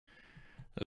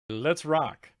Let's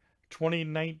rock.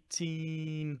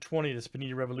 2019-20, this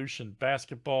Panini Revolution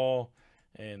basketball.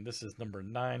 And this is number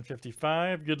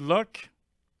 955. Good luck.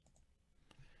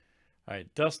 All right,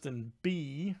 Dustin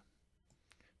B.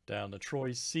 Down to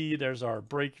Troy C. There's our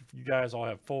break. You guys all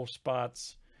have full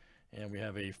spots. And we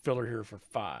have a filler here for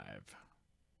 5.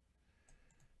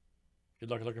 Good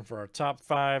luck looking for our top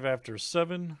 5 after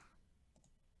 7.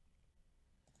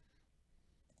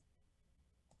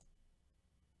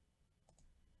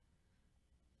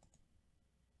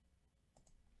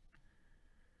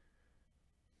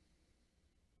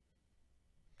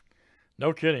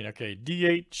 No kidding. Okay,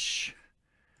 DH,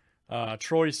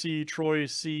 Troy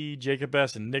C, Jacob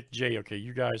S, and Nick J. Okay,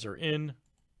 you guys are in.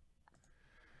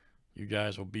 You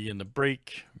guys will be in the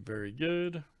break. Very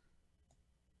good.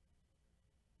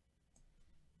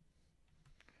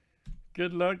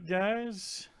 Good luck,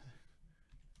 guys.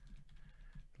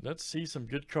 Let's see some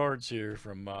good cards here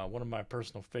from one of my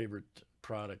personal favorite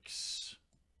products.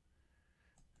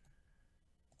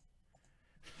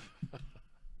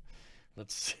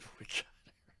 Let's see what we got here.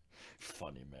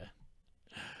 Funny, man.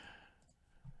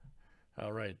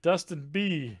 All right, Dustin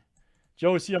B.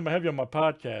 Joey C, I'm going to have you on my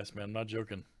podcast, man. I'm not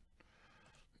joking.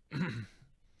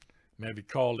 Maybe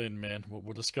call in, man.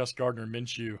 We'll discuss Gardner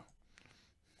Minshew.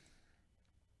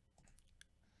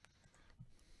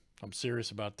 I'm serious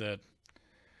about that.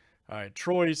 All right,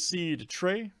 Troy C to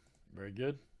Trey. Very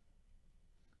good.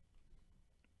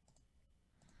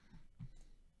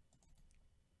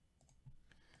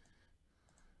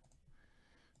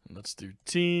 Let's do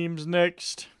teams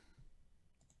next.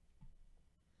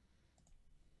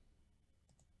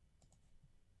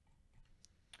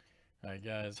 All right,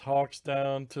 guys. Hawks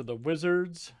down to the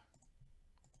Wizards.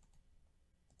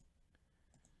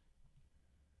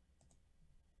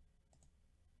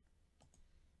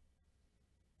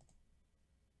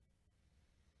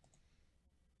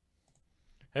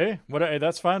 Hey, hey,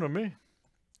 that's fine with me.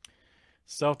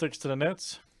 Celtics to the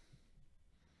Nets.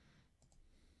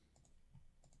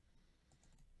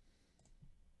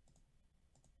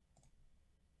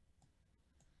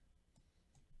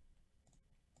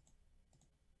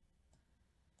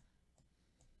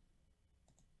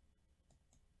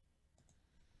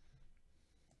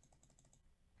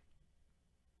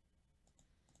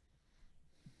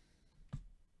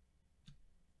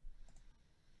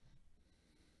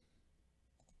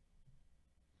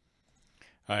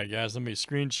 All right, guys, let me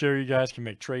screen share. You guys can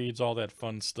make trades, all that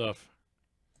fun stuff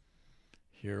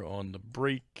here on the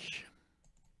break.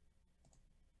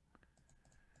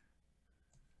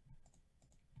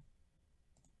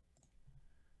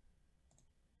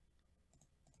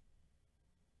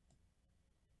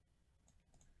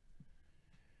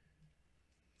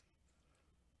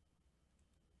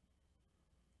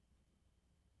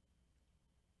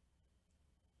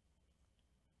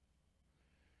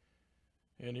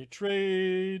 Any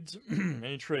trades?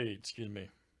 Any trades, excuse me.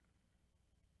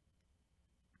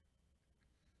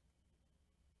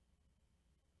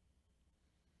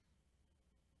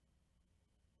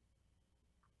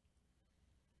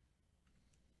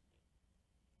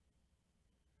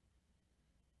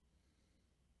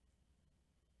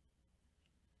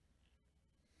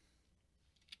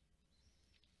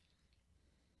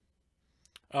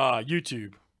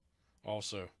 YouTube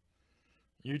also.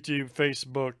 YouTube,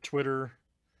 Facebook, Twitter.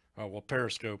 Oh, well,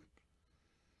 Periscope.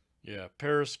 Yeah,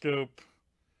 Periscope,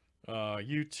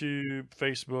 YouTube,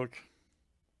 Facebook,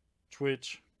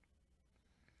 Twitch.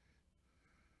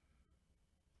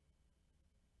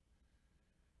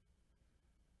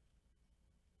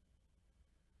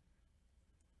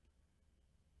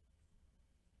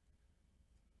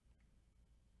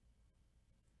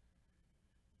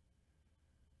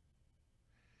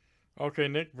 Okay,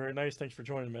 Nick, very nice. Thanks for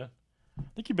joining, man. I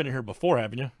think you've been here before,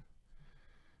 haven't you?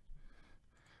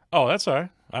 Oh, that's all right.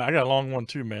 I got a long one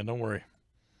too, man. Don't worry.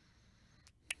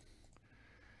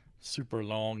 Super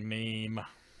long name.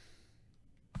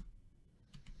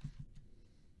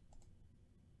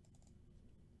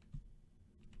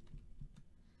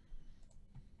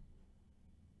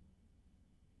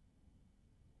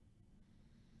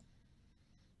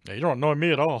 Yeah, you don't annoy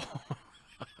me at all.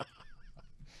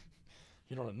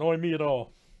 You don't annoy me at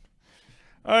all.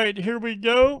 All right, here we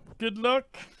go. Good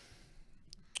luck.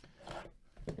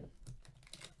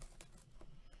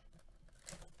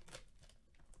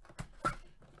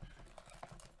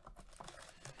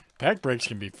 Pack breaks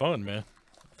can be fun, man.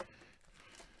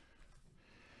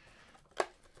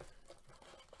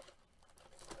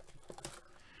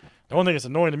 The only thing that's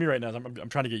annoying to me right now is I'm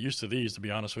trying to get used to these, to be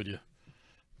honest with you.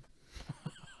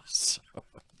 So,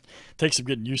 takes some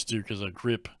getting used to because of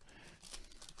grip.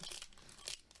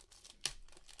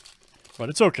 But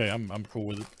it's okay. I'm cool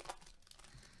with it.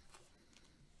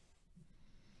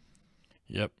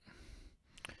 Yep.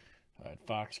 All right,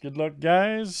 Fox. Good luck,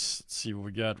 guys. Let's see what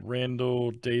we got.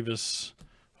 Randall Davis.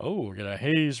 Oh, we got a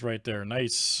Hayes right there.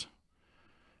 Nice.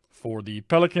 For the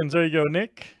Pelicans. There you go,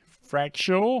 Nick.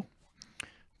 Fractional.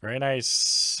 Very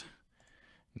nice.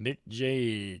 Nick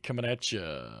J coming at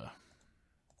you.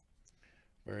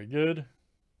 Very good.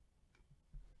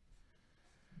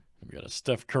 We got a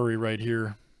Steph Curry right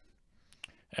here.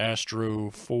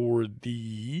 Astro for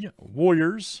the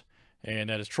Warriors. And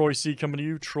that is Troy C coming to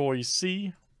you. Troy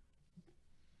C.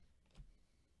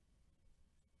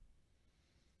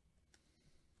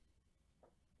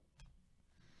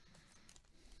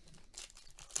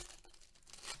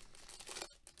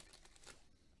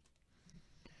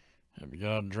 And we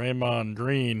got Draymond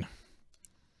Green.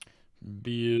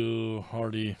 Beal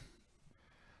Hardy.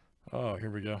 Oh,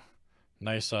 here we go.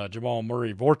 Nice Jamal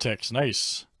Murray Vortex.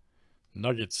 Nice.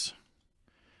 Nuggets.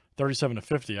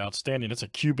 37/50. Outstanding. That's a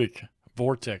cubic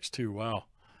Vortex too. Wow.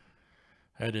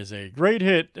 That is a great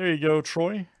hit. There you go,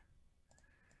 Troy.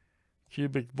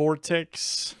 Cubic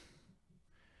Vortex.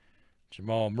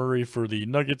 Jamal Murray for the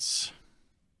Nuggets.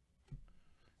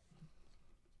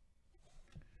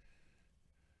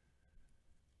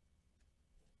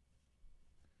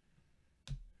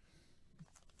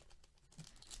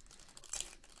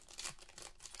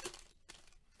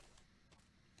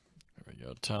 There we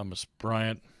go. Thomas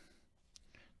Bryant.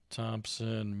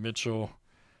 Thompson, Mitchell.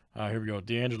 Here we go.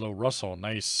 D'Angelo Russell.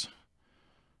 Nice.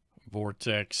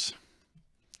 Vortex.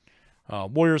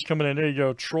 Warriors coming in. There you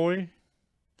go, Troy.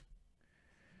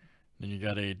 Then you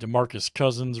got a DeMarcus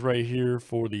Cousins right here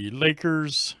for the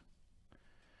Lakers.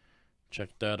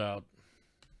 Check that out.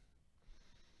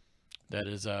 That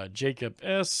is Jacob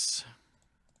S.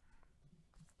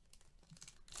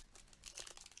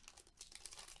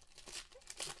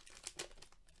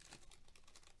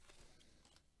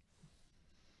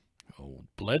 Old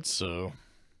Bledsoe.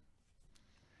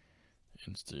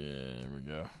 There we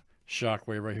go.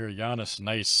 Shockwave right here. Giannis.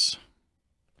 Nice.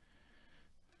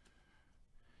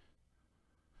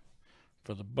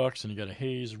 For the Bucks. And you got a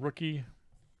Hayes rookie.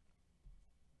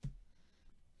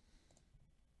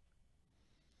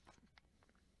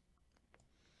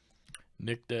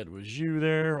 Nick, that was you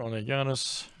there on a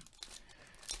Giannis.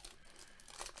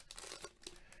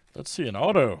 Let's see an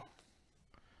auto.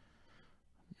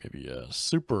 Maybe a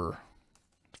super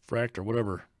fract or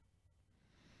whatever.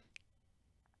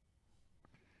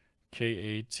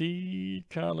 KAT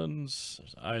Collins.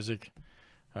 There's Isaac.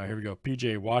 Here we go.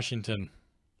 PJ Washington.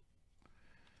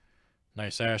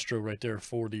 Nice Astro right there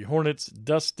for the Hornets.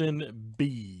 Dustin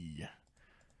B.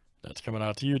 That's coming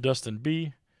out to you, Dustin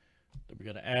B. Then we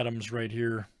got Adams right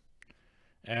here.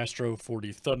 Astro for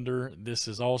the Thunder. This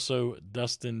is also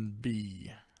Dustin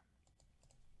B.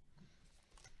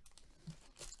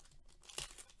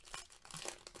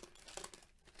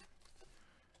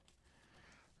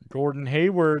 Gordon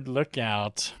Hayward, look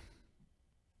out.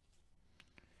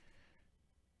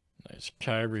 Nice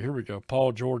Kyrie. Here we go.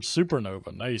 Paul George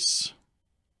Supernova. Nice.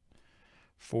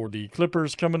 For the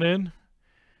Clippers coming in.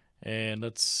 And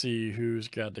let's see who's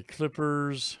got the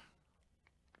Clippers.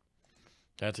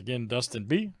 That's again Dustin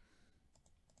B.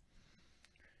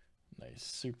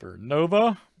 Nice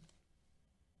Supernova.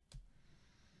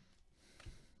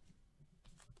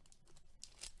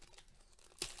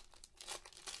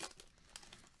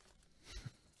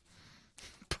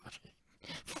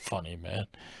 Funny, man.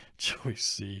 Joey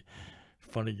C.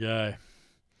 Funny guy.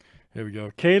 Here we go.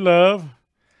 K-Love.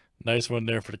 Nice one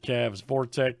there for the Cavs.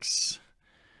 Vortex.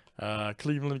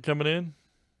 Cleveland coming in.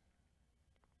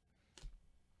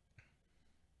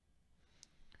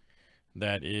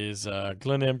 That is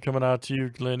Glenn M coming out to you.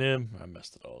 Glenn M. I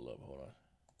messed it all up. Hold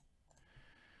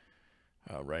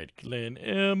on. All right. Glenn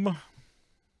M.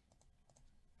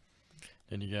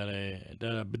 Then you got a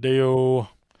Badeo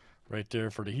right there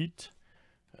for the Heat.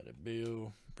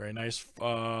 Bill, very nice.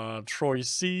 Troy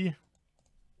C.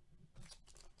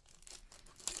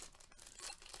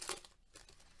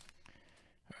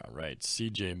 All right,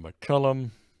 CJ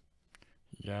McCollum.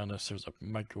 Giannis, there's a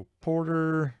Michael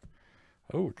Porter.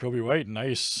 Oh, Kobe White,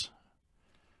 nice.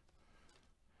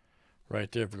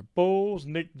 Right there for the Bulls.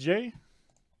 Nick J.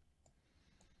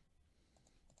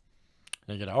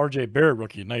 And you got an RJ Barrett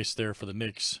rookie, nice there for the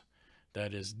Knicks.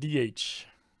 That is DH.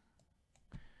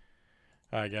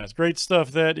 All right, guys, great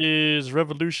stuff. That is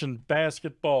Revolution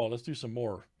Basketball. Let's do some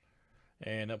more.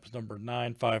 And that was number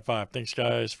 955. Thanks,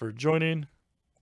 guys, for joining.